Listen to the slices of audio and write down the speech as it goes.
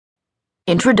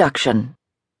Introduction.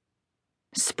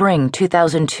 Spring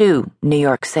 2002, New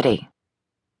York City.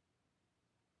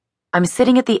 I'm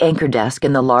sitting at the anchor desk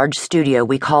in the large studio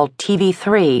we call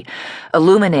TV3,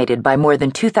 illuminated by more than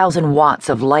 2,000 watts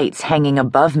of lights hanging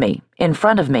above me, in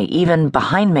front of me, even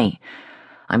behind me.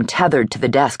 I'm tethered to the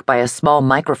desk by a small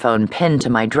microphone pinned to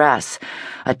my dress.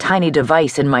 A tiny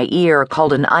device in my ear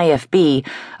called an IFB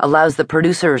allows the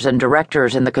producers and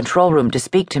directors in the control room to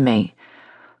speak to me.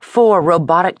 4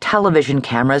 robotic television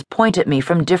cameras point at me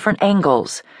from different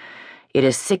angles. It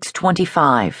is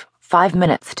 6:25, 5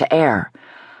 minutes to air.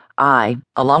 I,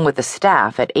 along with the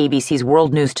staff at ABC's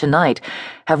World News Tonight,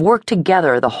 have worked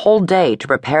together the whole day to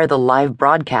prepare the live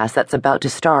broadcast that's about to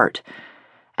start.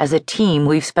 As a team,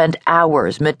 we've spent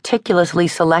hours meticulously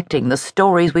selecting the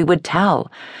stories we would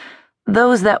tell,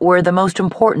 those that were the most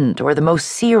important or the most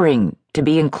searing to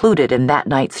be included in that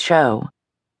night's show.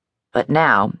 But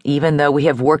now, even though we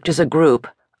have worked as a group,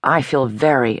 I feel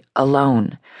very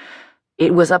alone.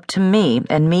 It was up to me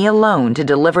and me alone to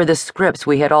deliver the scripts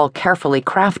we had all carefully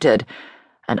crafted,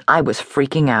 and I was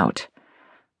freaking out.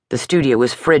 The studio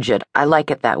was frigid. I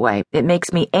like it that way. It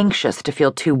makes me anxious to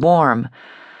feel too warm.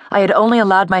 I had only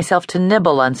allowed myself to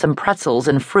nibble on some pretzels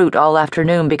and fruit all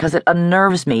afternoon because it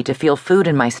unnerves me to feel food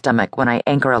in my stomach when I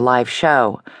anchor a live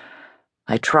show.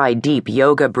 I try deep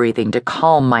yoga breathing to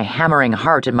calm my hammering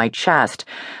heart in my chest.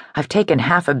 I've taken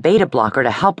half a beta blocker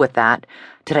to help with that.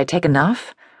 Did I take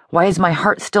enough? Why is my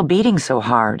heart still beating so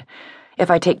hard? If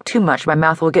I take too much, my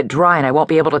mouth will get dry and I won't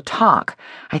be able to talk.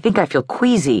 I think I feel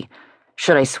queasy.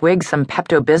 Should I swig some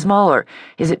Pepto-Bismol, or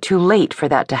is it too late for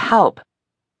that to help?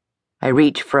 I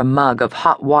reach for a mug of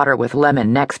hot water with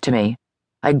lemon next to me.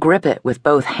 I grip it with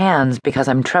both hands because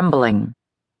I'm trembling.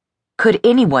 Could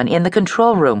anyone in the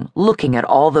control room, looking at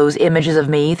all those images of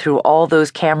me through all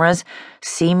those cameras,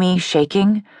 see me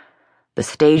shaking? The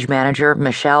stage manager,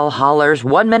 Michelle, hollers,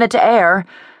 1 minute to air.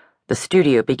 The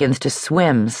studio begins to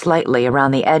swim slightly around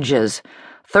the edges.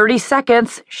 30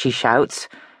 seconds, she shouts.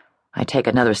 I take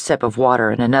another sip of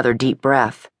water and another deep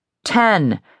breath.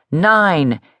 10,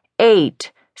 9,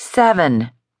 8,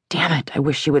 7. Damn it, I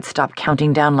wish she would stop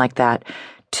counting down like that.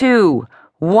 2,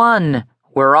 1,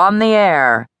 we're on the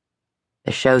air.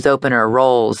 The show's opener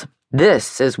rolls.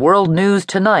 This is World News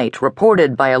Tonight,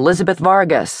 reported by Elizabeth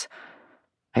Vargas.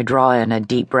 I draw in a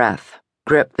deep breath,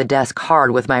 grip the desk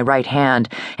hard with my right hand,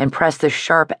 and press the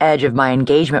sharp edge of my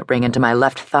engagement ring into my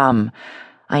left thumb.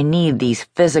 I need these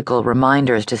physical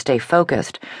reminders to stay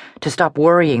focused, to stop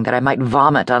worrying that I might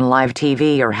vomit on live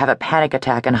TV or have a panic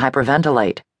attack and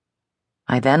hyperventilate.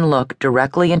 I then look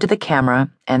directly into the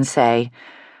camera and say,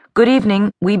 "Good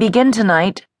evening, we begin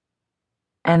tonight."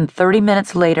 And 30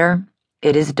 minutes later,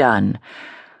 it is done.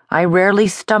 I rarely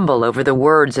stumble over the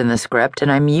words in the script,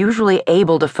 and I'm usually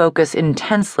able to focus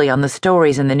intensely on the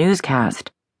stories in the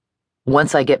newscast.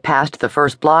 Once I get past the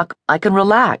first block, I can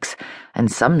relax,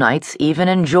 and some nights even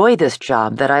enjoy this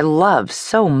job that I love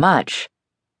so much.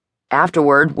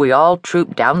 Afterward, we all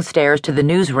troop downstairs to the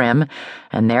newsroom,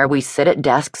 and there we sit at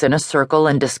desks in a circle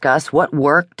and discuss what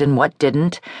worked and what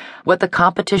didn't, what the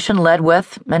competition led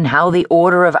with, and how the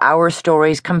order of our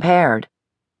stories compared.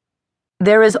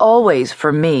 There is always,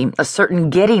 for me, a certain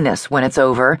giddiness when it's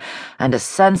over, and a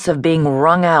sense of being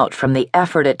wrung out from the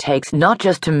effort it takes not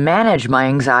just to manage my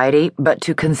anxiety, but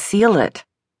to conceal it.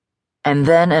 And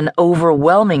then an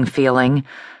overwhelming feeling,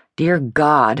 dear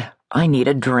God, I need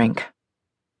a drink.